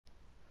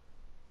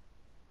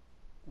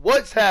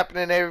What's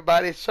happening,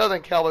 everybody?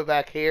 Southern Cowboy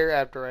back here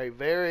after a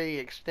very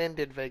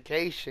extended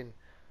vacation.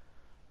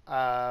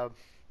 Uh,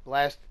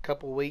 last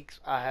couple weeks,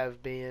 I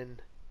have been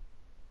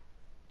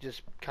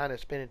just kind of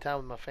spending time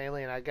with my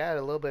family, and I got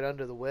a little bit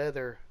under the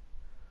weather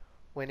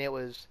when it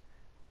was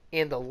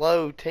in the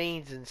low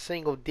teens and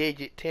single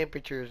digit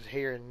temperatures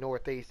here in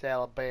northeast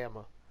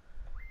Alabama.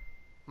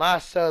 My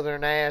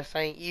southern ass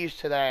ain't used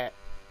to that.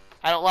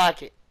 I don't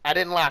like it. I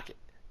didn't like it.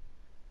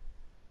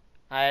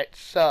 It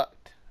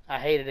sucked. I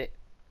hated it.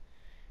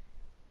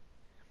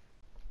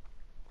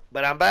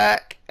 But I'm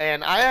back,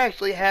 and I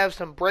actually have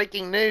some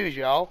breaking news,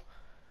 y'all.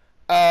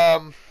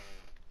 Um,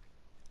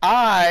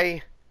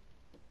 I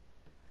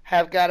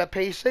have got a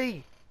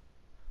PC,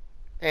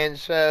 and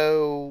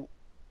so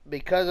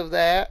because of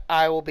that,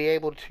 I will be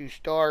able to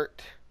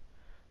start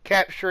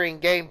capturing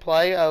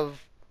gameplay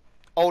of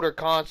older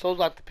consoles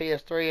like the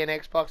PS3 and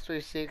Xbox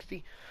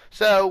 360.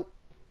 So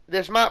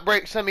this might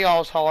break some of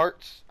y'all's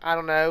hearts. I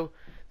don't know.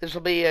 This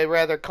will be a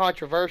rather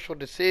controversial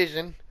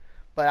decision,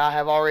 but I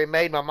have already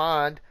made my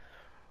mind.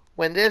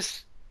 When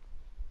this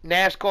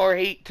NASCAR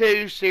Heat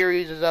 2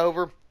 series is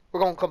over, we're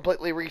going to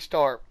completely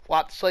restart.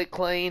 Wipe the slate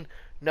clean.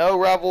 No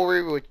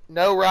rivalry with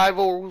no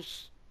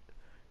rivals,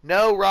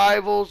 no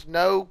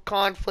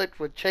conflict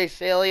with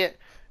Chase Elliott,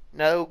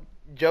 no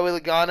Joey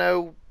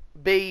Logano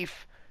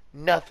beef,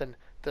 nothing.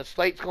 The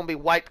slate's going to be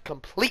wiped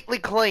completely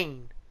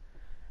clean.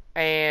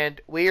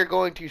 And we are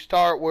going to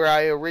start where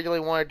I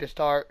originally wanted to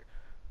start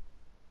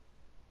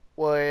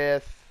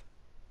with.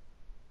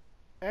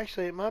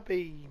 Actually, it might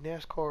be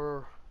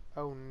NASCAR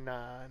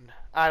 '09.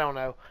 I don't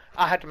know.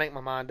 I have to make my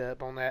mind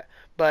up on that.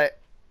 But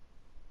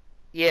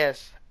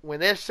yes, when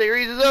this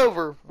series is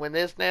over, when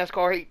this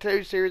NASCAR Heat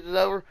 2 series is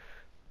over,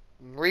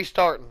 I'm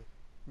restarting.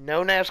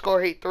 No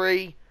NASCAR Heat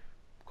 3.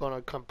 We're going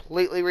to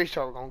completely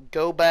restart. We're going to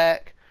go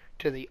back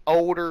to the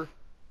older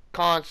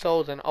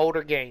consoles and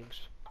older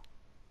games.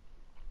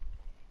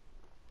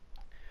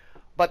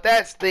 But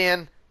that's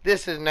then.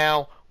 This is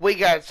now. We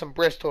got some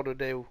Bristol to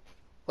do.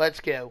 Let's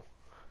go.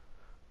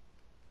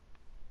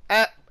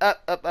 Up,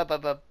 up, up, up,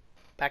 up, up.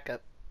 Back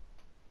up.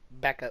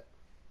 Back up.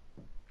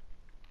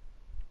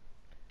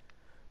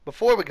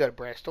 Before we go to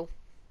Bristol,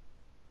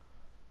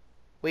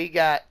 we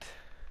got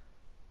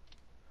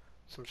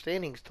some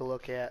standings to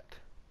look at.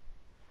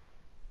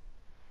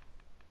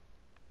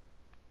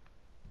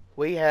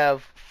 We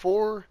have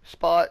 4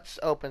 spots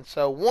open,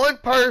 so one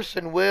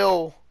person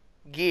will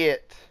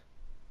get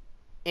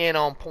in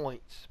on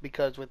points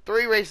because with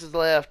 3 races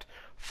left,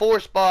 4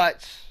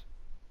 spots,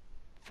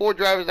 4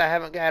 drivers that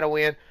haven't got a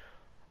win,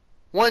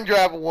 one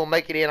driver will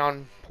make it in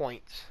on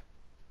points.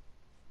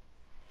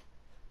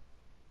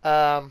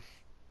 Right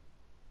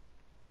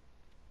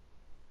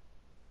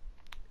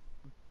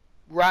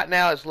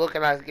now it's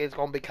looking like it's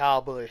going to be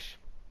Kyle Busch.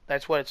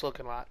 That's what it's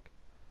looking like.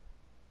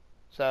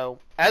 So,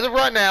 as of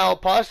right now,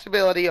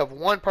 possibility of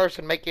one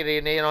person making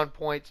it in on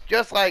points,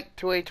 just like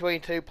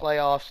 2022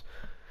 playoffs.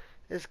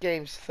 This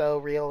game's so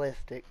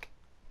realistic.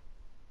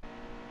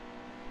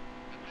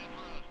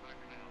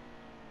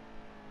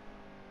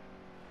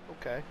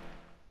 Okay.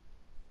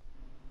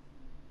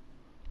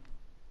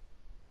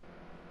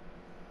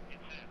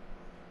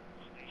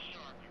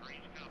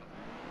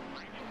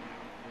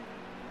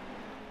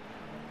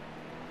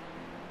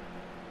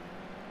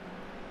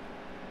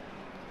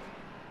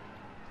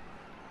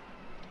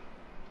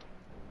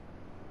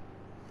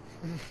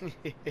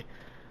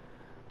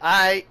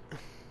 Alright.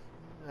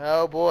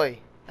 Oh boy.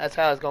 That's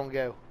how it's gonna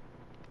go.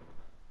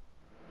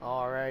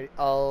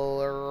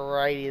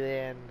 Alrighty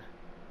then.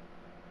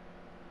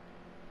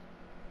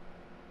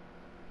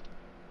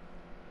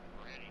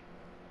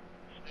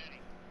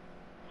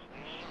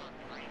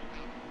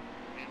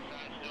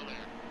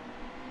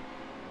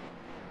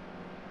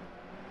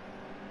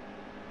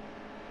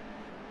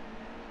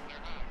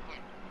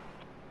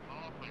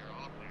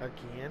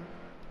 Again?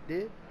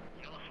 Did?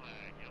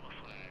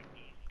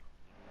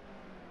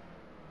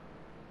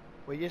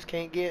 We just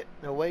can't get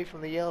away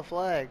from the yellow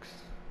flags.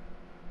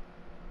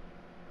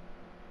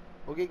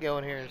 We'll get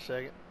going here in a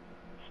second.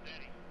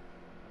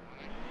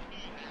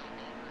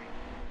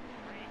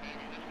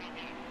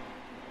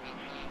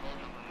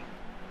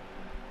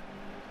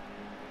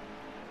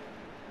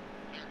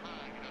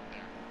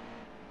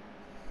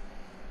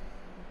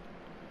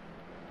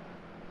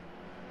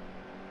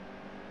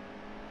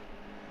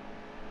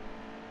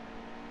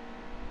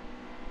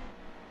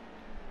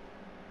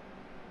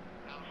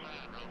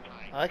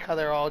 I like how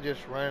they're all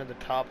just running the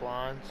top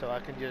line, so I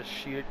can just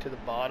shoot it to the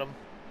bottom.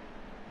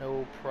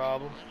 No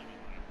problem.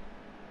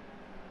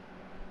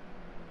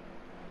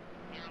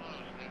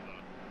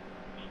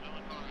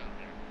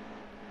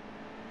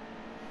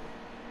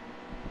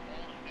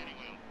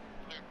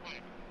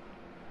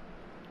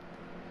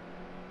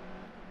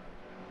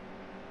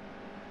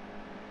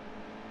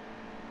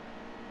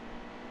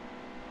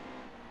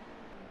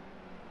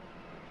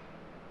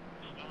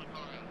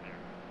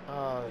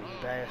 Oh,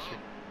 you bastard.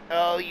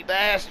 Oh, you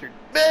bastard.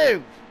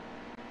 Move!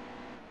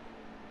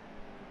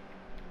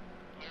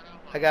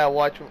 I gotta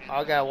watch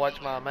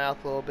my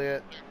mouth a little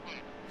bit.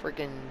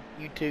 freaking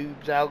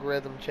YouTube's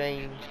algorithm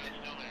changed.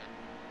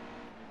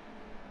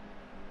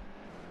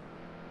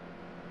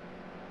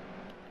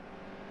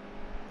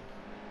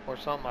 Or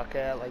something like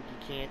that, like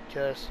you can't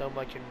cuss so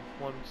much in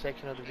one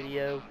section of the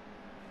video.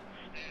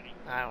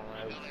 I don't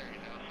know.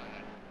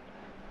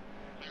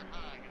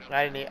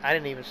 I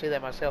didn't even see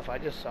that myself. I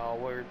just saw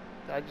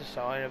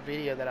in a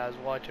video that I was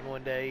watching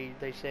one day.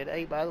 They said,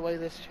 "Hey, by the way,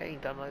 this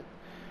changed." I'm like,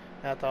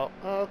 and I thought,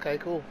 "Oh, okay,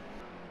 cool."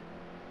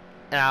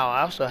 Now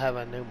I also have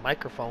a new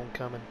microphone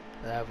coming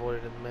that I've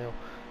ordered in the mail,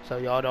 so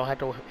y'all don't have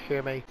to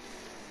hear me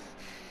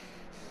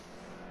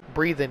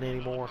breathing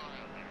anymore.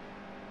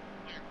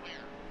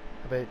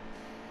 I bet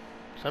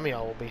some of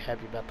y'all will be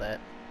happy about that.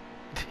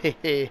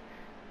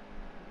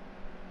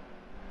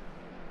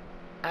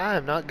 I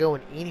am not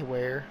going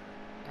anywhere.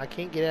 I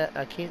can't get out.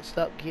 I can't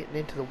stop getting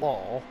into the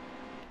wall.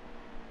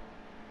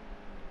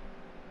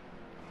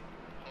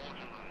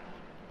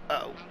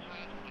 Oh.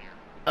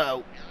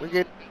 Oh. We're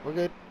good. We're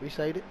good. We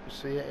saved it. We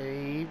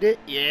saved it.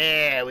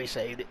 Yeah, we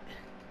saved it.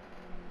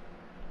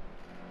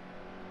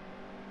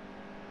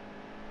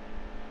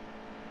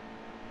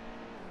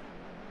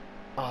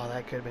 Oh,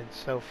 that could have been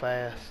so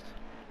fast.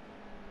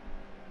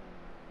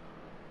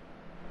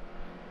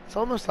 It's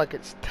almost like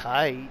it's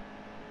tight.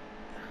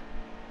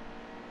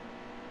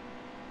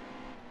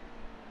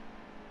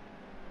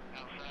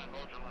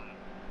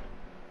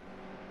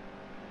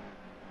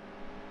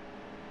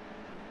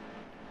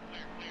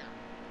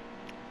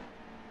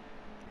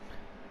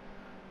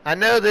 I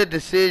know the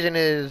decision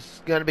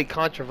is going to be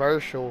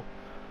controversial,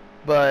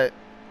 but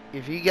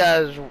if you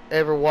guys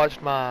ever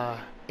watched my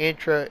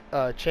intro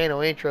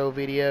channel intro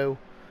video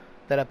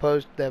that I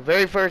posted, the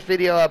very first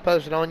video I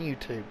posted on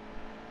YouTube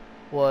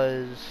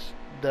was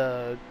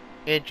the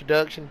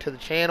introduction to the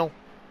channel.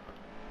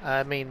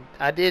 I mean,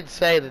 I did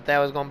say that that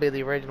was going to be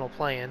the original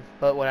plan,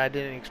 but what I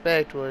didn't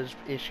expect was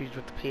issues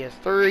with the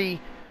PS3.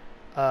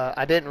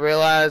 I didn't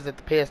realize that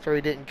the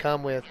PS3 didn't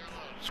come with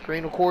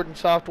screen recording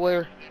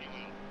software.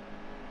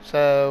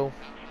 So,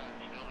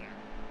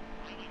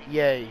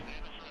 yay.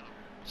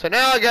 So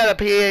now I got a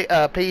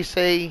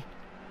PC,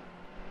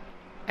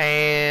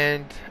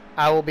 and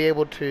I will be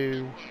able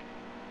to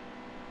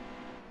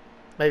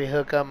maybe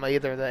hook up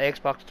either the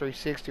Xbox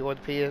 360 or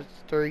the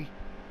PS3,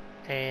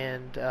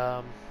 and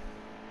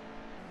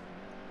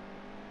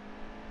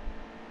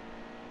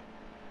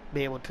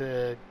be able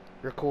to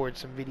record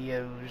some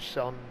videos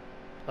on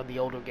the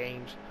older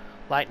games,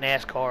 like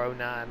NASCAR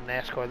 09,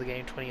 NASCAR the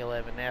Game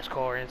 2011,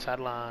 NASCAR Inside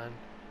Line,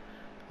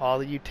 all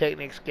the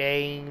Technics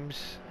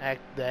games,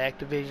 the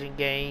Activision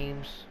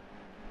games,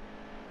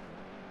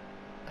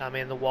 I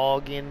mean the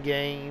Walgin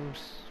games.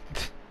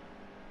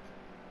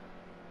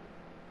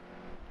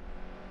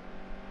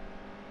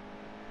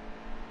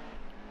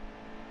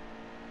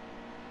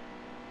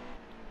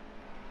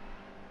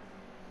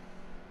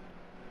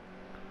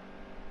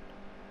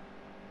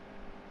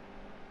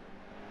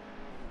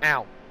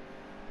 Ow.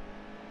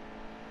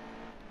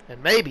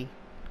 And maybe,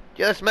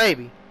 just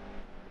maybe,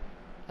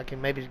 I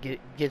can maybe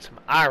get some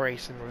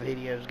iRacing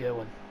videos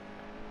going.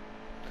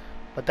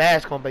 But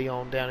that's going to be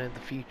on down in the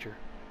future.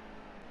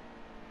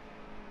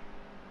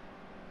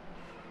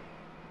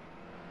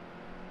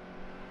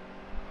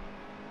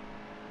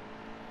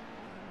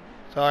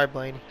 Sorry,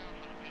 Blaney.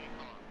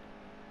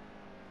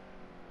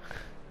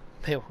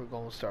 Then we're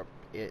going to start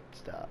pit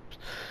stops.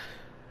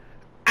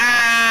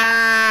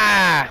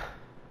 Ah!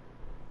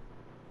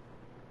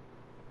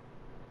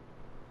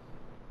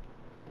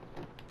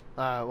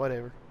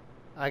 Whatever.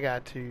 I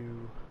got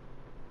to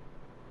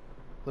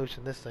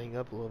loosen this thing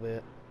up a little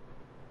bit.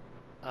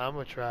 I'm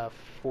gonna try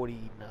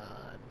 49.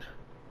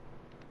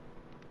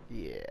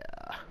 Yeah.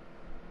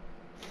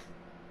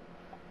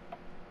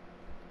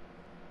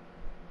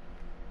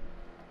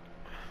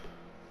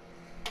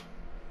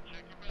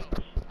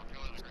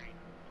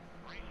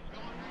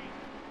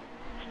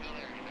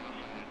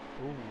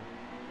 Ooh.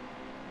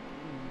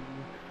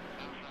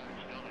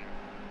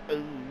 Ooh.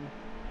 Ooh.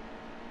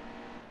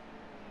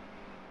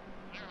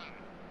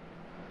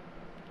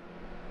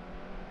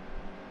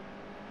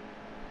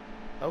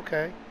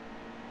 Okay.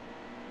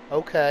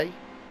 Okay.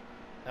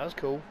 That was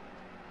cool.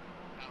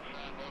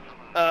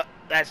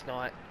 That's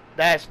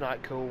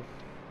not cool.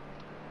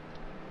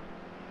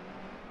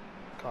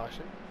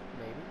 Caution,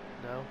 maybe.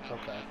 No?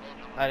 Okay.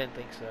 I didn't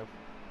think so.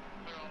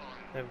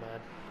 Never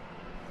mind.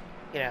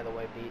 Get out of the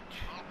way, bitch.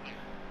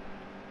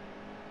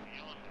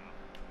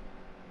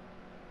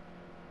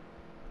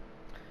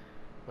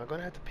 Am I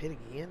gonna have to pit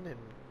again and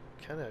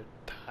kind of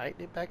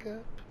tighten it back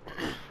up?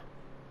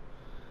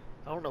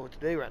 I don't know what to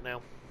do right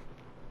now.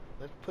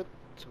 Let's put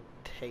some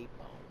tape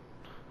on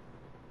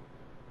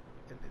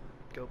and then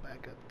go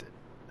back up to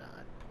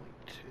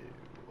 9.2.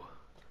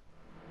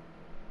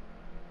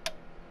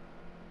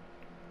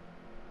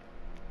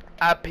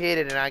 I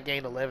pitted and I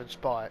gained 11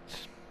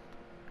 spots.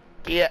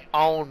 Get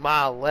on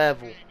my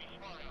level.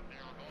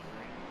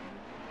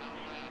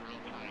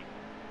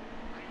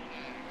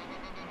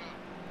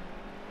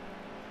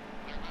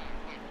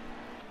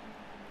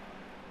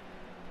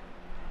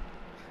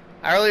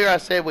 Earlier I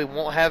said we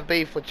won't have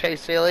beef with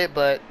Chase Elliott,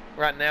 but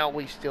Right now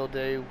we still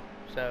do.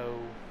 So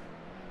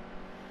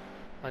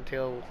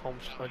until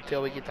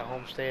we get to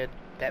Homestead,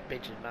 that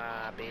bitch is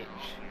my bitch.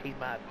 He's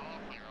my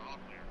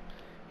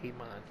he's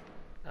mine.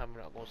 I'm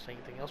not gonna say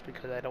anything else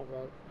because I don't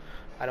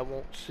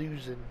want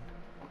Susan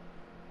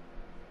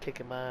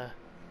kicking my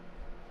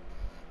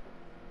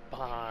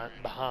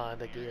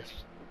behind I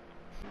guess.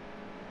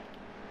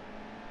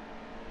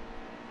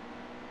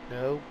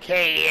 No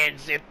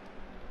kids.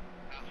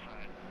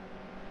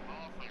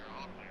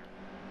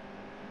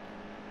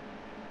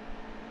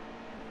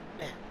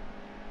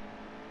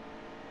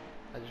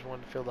 I just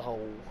wanted to fill the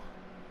hole.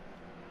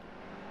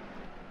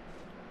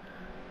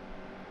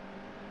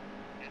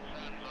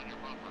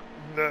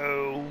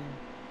 No.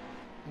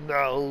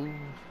 No.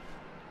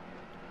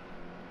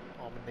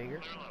 Almond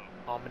nigger.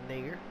 Almond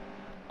nigger.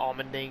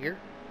 Almond nigger.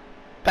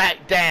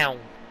 Back down,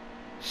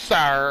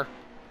 sir.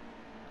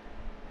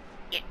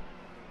 Yeah.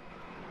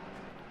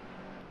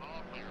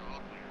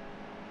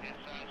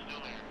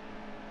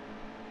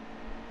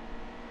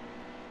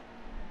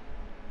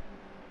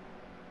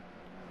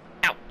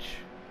 Ouch.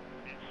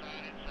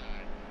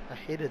 I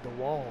hit the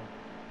wall.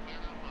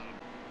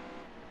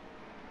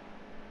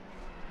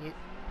 Yeah.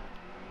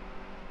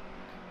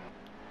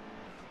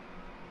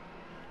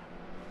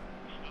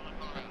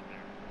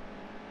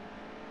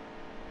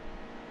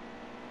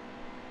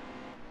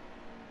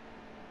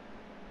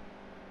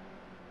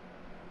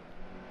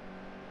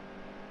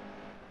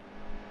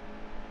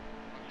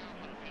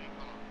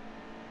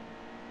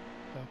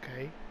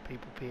 Okay,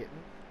 people pitting.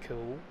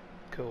 Cool,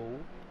 cool.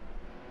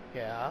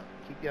 Yeah,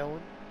 keep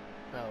going.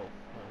 No,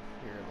 well,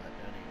 you're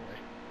let down anyway.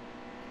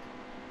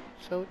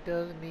 So it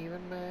doesn't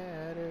even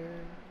matter.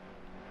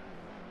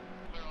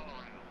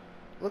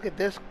 Look at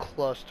this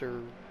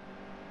cluster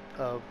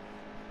of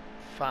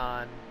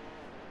fine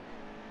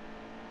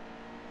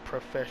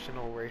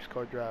professional race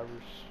car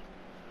drivers.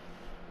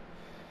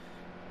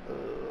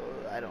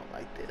 I don't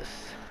like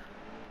this.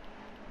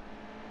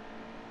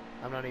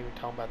 I'm not even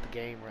talking about the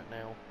game right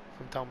now.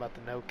 I'm talking about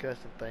the no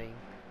cussing thing.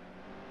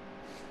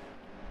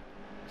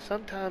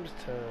 Sometimes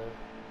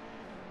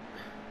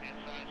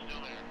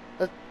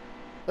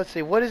let's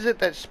see, what is it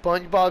that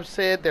SpongeBob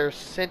said? They're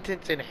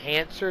sentence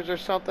enhancers or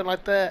something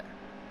like that?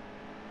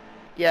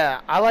 Yeah,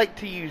 I like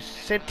to use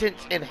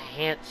sentence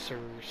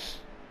enhancers.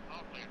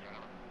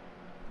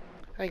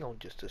 Hang on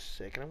just a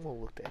second, I'm gonna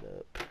look that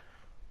up.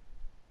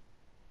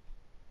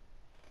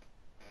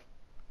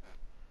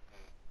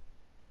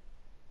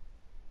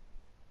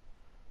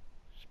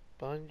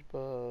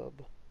 SpongeBob.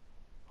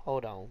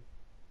 Hold on.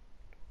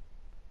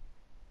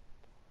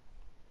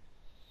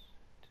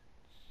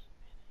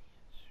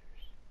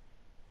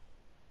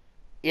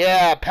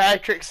 Yeah,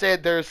 Patrick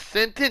said there's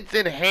sentence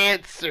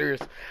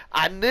enhancers.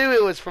 I knew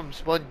it was from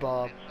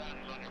SpongeBob.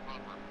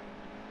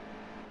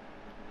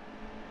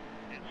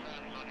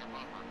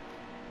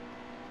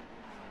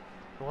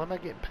 Why am I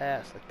getting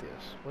passed like this?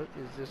 What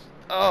is this?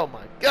 Oh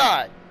my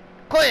god!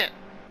 Clint!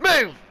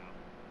 Move!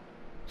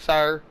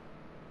 Sir.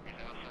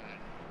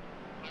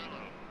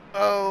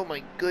 Oh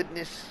my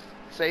goodness.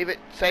 Save it.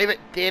 Save it.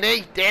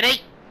 Denny!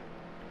 Denny!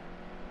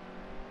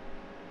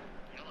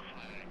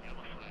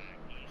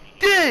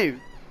 Dude!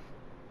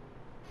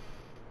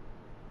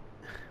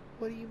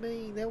 What do you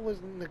mean? That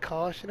wasn't the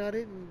caution. I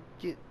didn't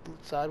get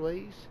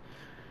sideways.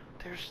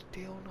 They're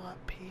still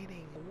not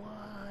pitting.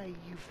 Why?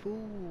 You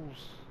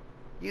fools.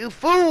 You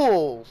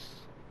fools!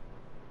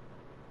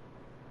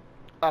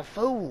 A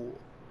fool.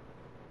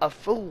 A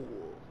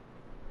fool.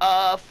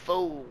 A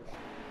fool.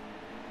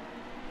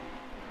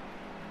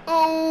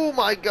 Oh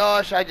my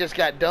gosh, I just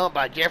got dumped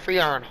by Jeffrey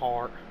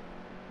Earnhardt.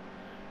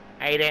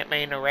 He didn't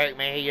mean to wreck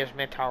me, he just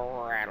meant to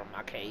rattle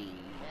my cage.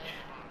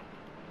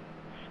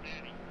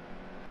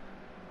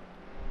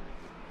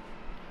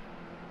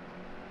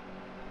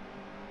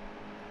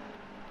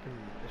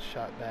 Just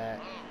shot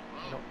back.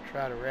 Don't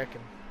try to wreck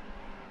him.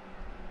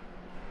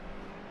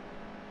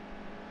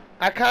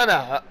 I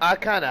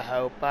kinda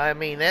hope. I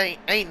mean, there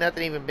ain't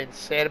nothing even been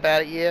said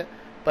about it yet.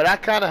 But I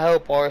kinda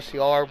hope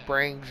RCR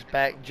brings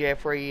back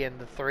Jeffrey and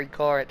the 3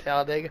 car at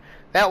Talladega.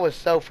 That was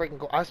so freaking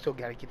cool. I still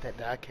gotta get that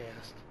die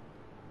cast.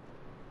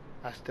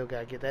 I still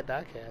gotta get that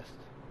die cast.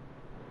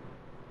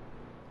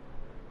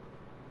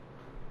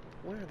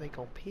 When are they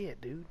gonna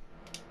pit, dude?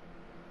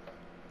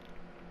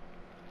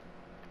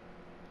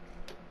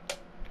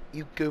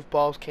 You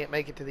goofballs can't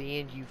make it to the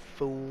end, you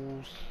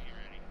fools.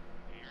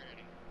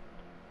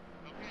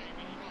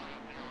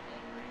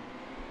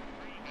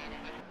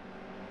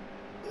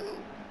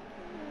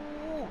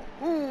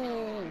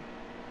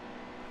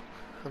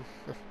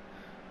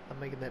 I'm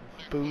making that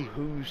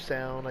boo-hoo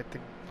sound like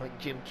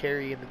Jim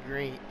Carrey in The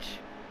Grinch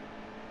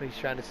when he's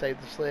trying to save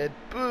the sled.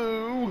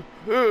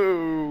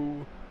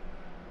 Boo-hoo!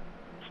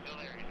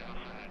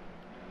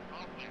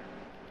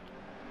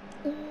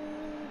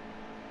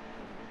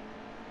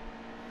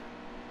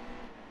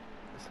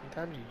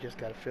 Sometimes you just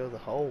gotta fill the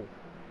hole.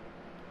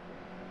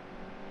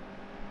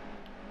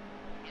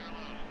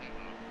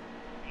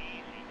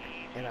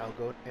 And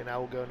I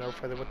will go no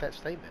further with that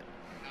statement.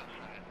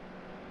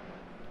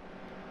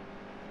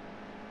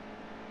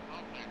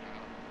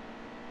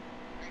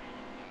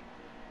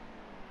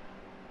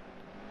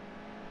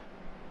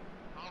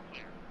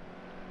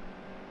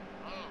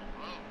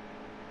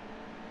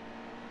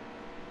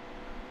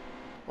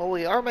 Well,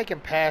 we are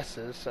making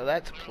passes, so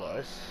that's a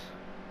plus.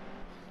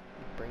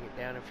 Bring it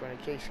down in front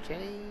of Case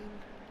Kane.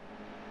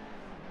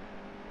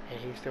 And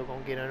he's still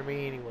going to get under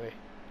me anyway.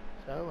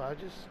 So I'll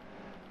just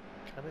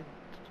kind of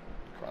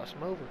cross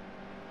him over.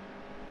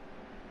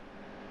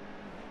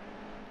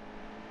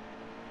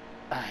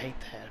 I hate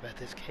that about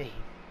this game.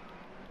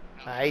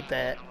 I hate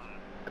that.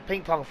 The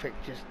ping pong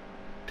effect just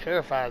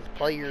terrifies the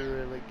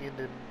player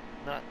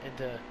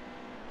into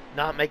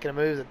not making a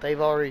move that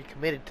they've already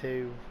committed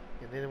to.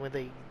 And then when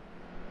they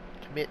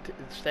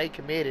stay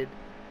committed,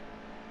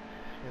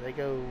 and they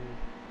go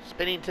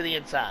spinning to the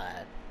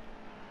inside.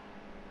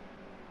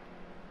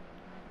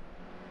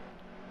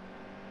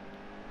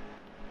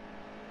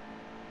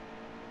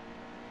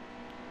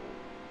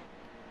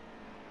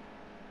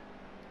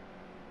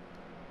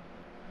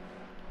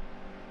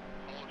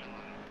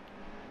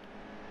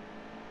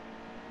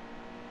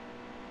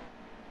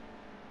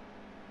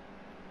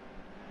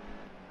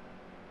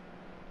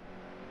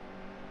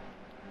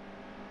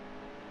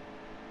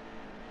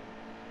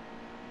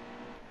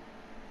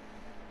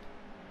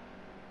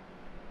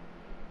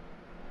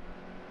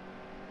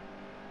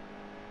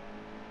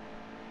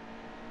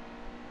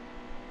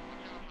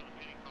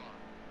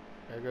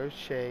 There goes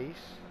Chase.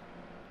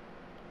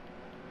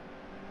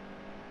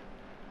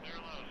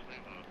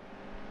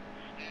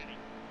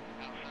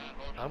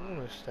 I'm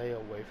going to stay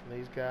away from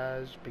these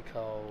guys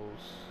because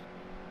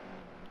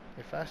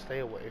if I stay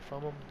away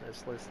from them,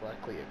 it's less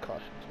likely a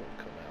cautions will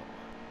come out.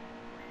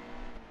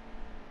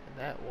 And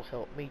that will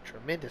help me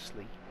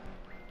tremendously.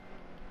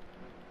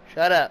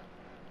 Shut up.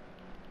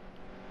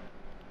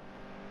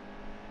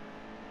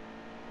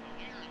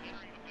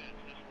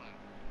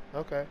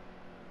 Okay,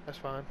 that's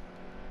fine.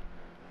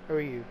 Who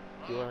are you?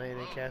 You are in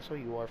the castle.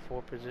 You are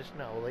for position.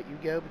 I will let you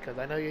go because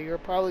I know you're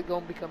probably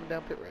going to be coming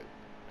down pit road.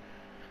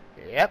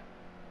 Yep.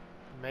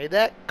 Made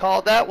that.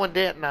 Called that one,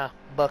 didn't I,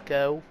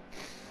 bucko?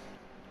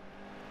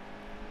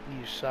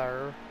 You,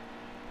 sir.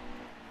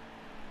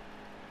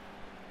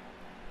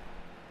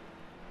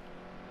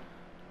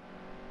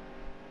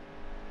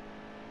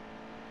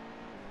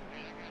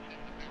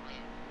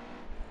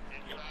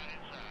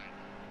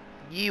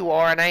 You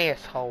are an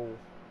asshole.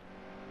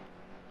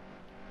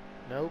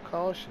 No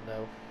caution,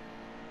 though.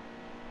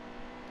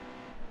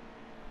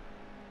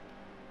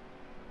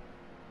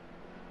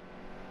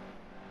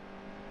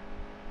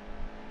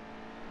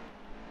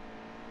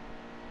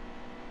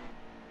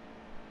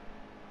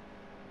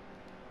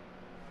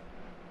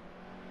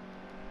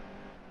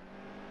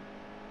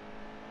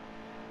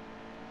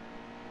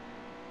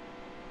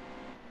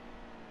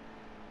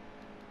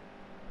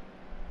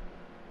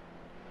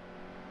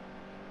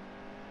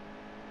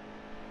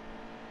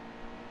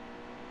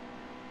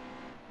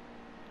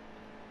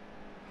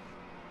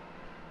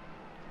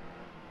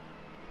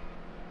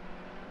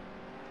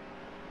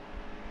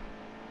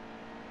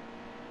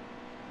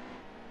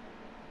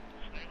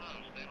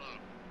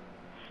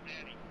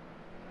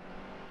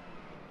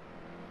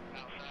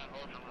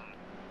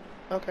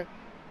 Okay.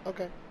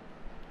 Okay.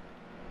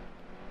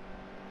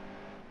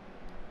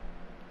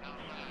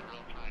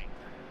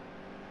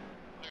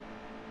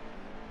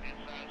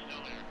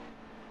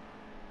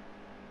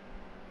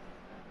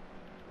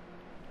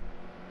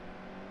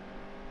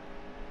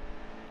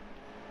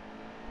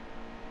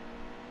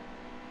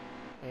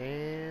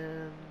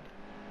 And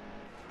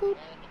boop.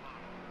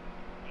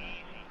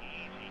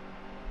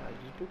 I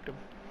just booped him.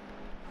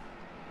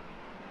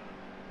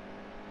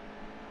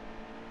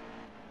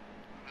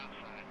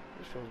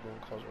 This one's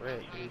gonna cause a wreck,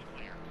 dude.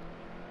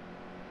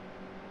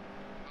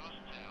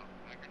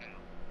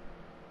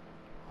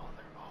 Oh,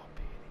 they're all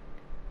pitting.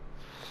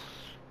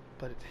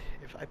 But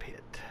if I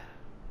pit,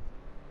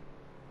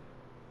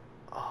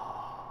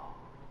 oh.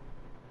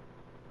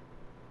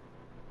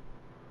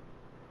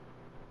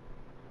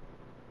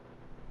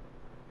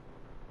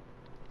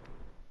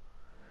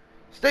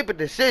 Stupid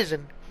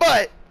decision,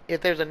 but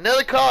if there's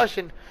another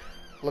caution,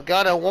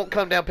 Logano won't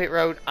come down pit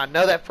road. I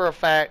know that for a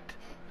fact.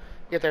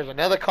 If there's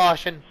another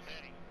caution,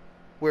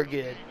 we're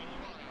good.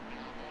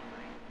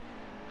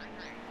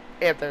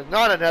 If there's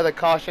not another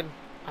caution,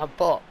 I'm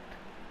fucked.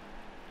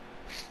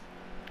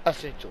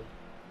 Essentially.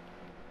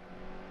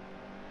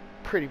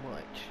 Pretty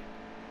much.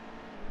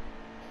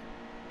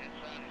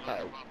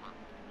 Uh-oh.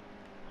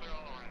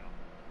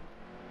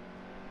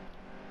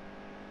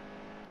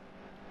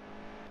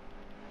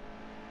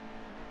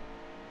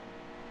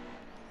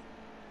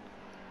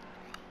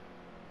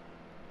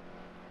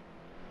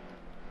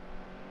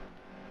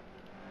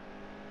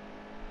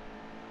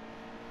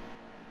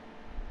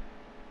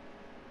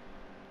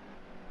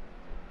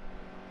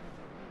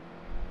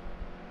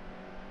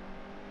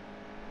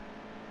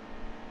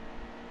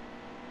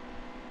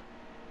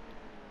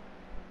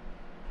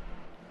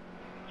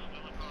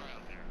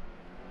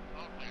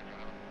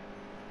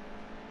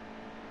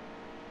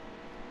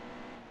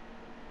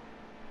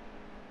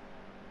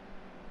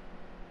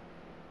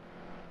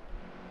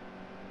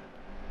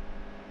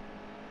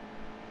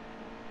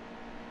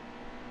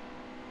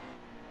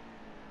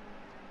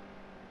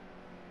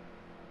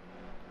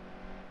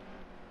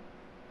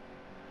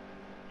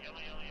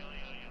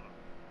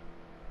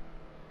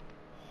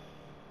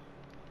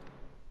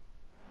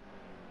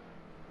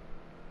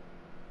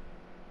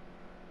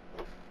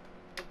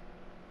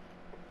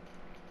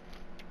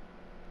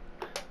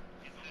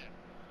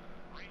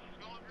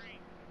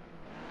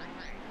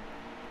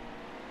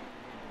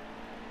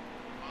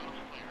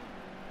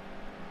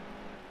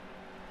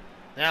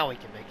 Now we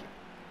can make it.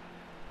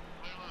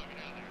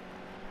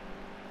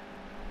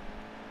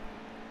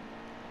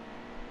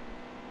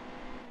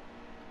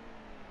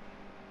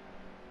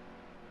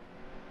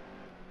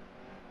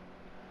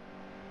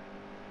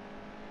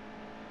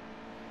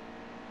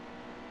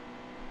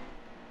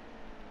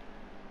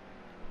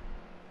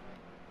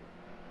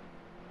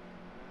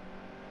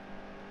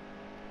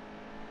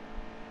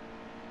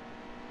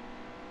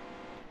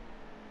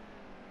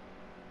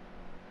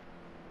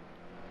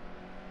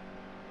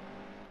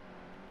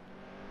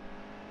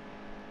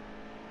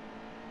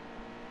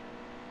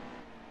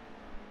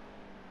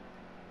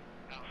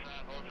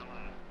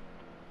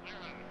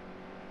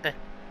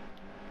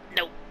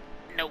 No,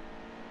 no,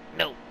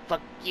 no,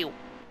 fuck you. You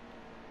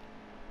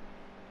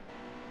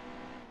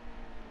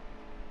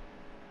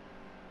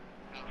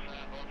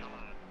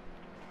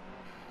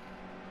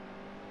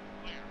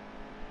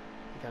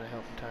gotta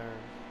help him turn.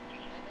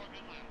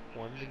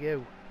 One to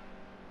go.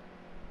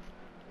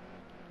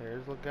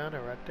 There's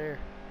Laguna right there.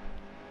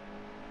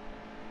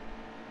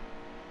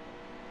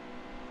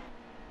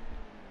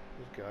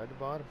 Just guard the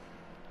bottom.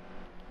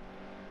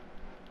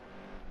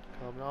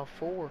 Coming off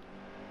 4.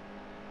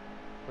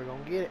 We're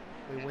gonna get it.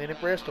 We win at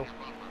Bristol.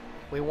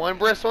 We won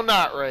Bristol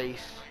night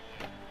race.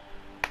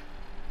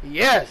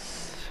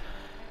 Yes!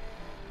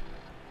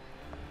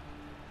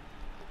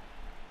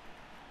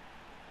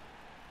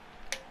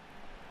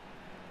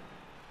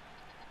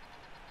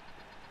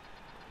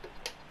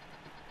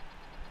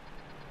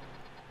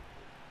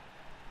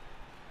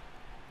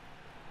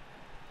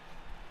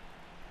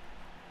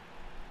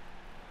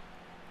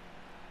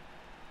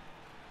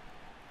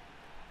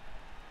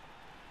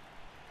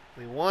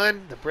 We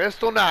won the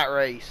Bristol night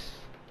race.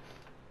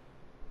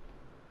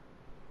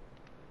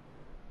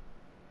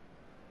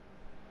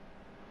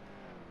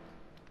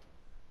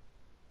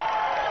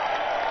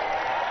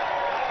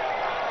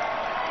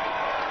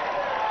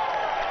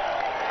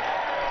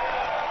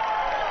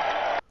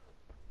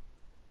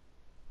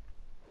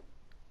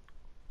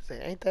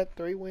 Say, ain't that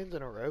 3 wins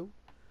in a row?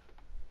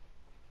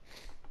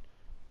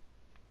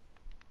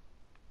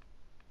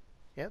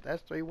 Yep,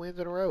 that's 3 wins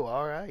in a row.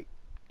 Alright.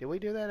 Did we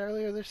do that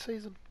earlier this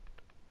season?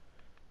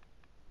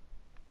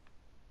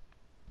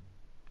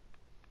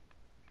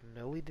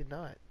 No, we did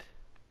not.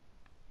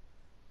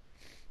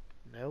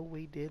 No,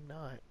 we did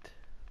not.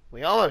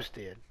 We almost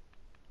did.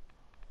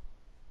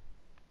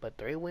 But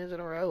 3 wins in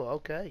a row,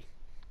 okay.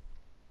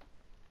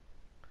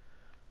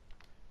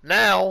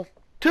 Now,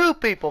 2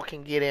 people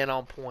can get in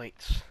on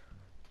points.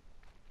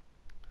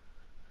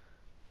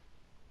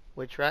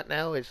 Which right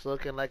now it's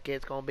looking like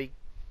it's going to be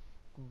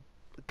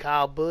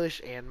Kyle Busch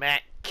and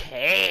Matt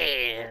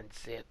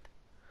Kenseth.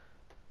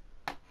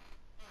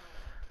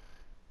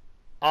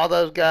 All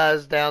those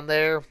guys down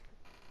there,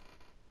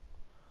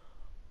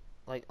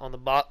 like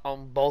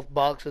on both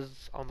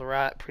boxes on the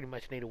right, pretty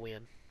much need a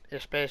win.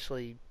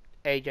 Especially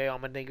AJ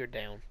Allmendinger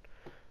down.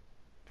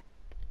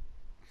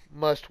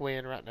 Must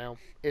win right now.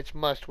 It's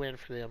must win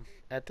for them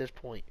at this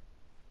point.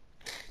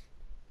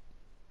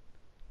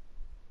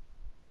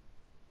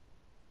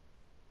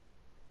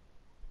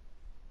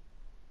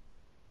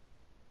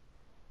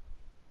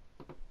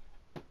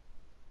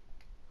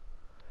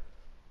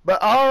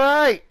 But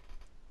alright.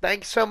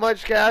 Thanks so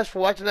much, guys, for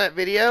watching that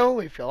video.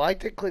 If you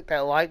liked it, click that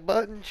like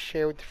button,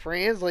 share with your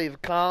friends,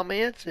 leave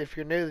comments. If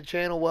you're new to the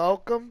channel,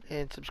 welcome,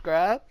 and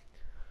subscribe.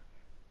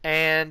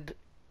 And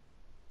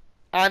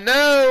I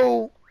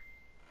know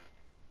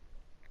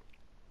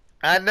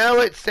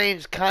it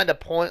seems kind of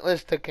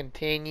pointless to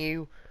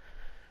continue,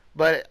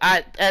 but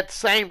at the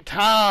same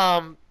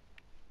time,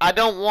 I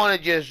don't want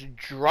to just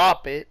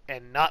drop it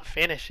and not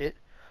finish it.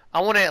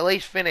 I want to at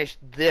least finish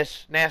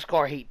this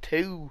NASCAR Heat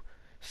 2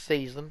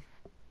 season.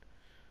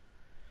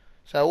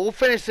 So we'll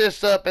finish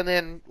this up and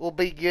then we'll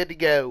be good to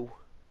go.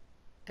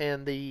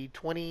 And the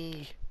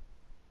 20...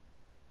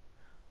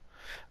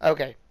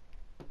 Okay.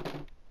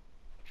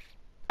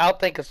 I'll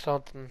think of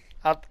something.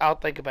 I'll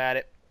think about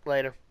it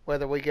later.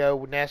 Whether we go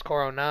with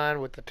NASCAR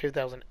 09 with the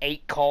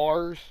 2008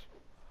 cars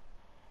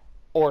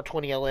or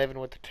 2011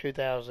 with the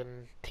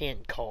 2010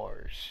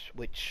 cars.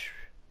 Which,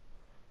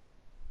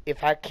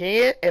 if I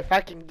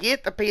can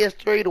get the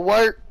PS3 to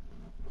work,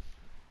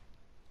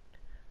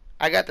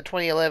 I got the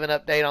 2011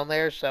 update on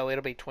there, so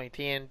it'll be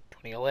 2010,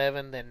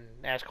 2011, then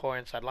NASCAR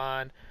Inside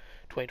Line,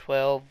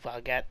 2012. I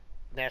got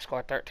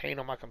NASCAR 13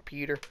 on my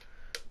computer.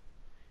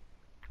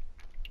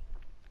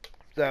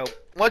 So,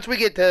 once we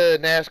get to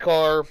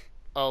NASCAR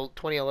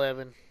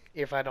 2011,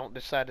 if I don't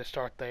decide to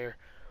start there,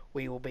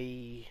 we will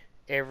be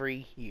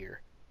every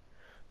year.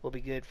 We'll be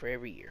good for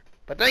every year.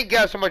 But thank you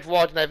guys so much for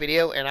watching that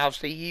video, and I'll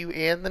see you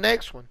in the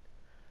next one.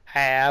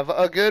 Have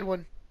a good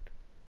one.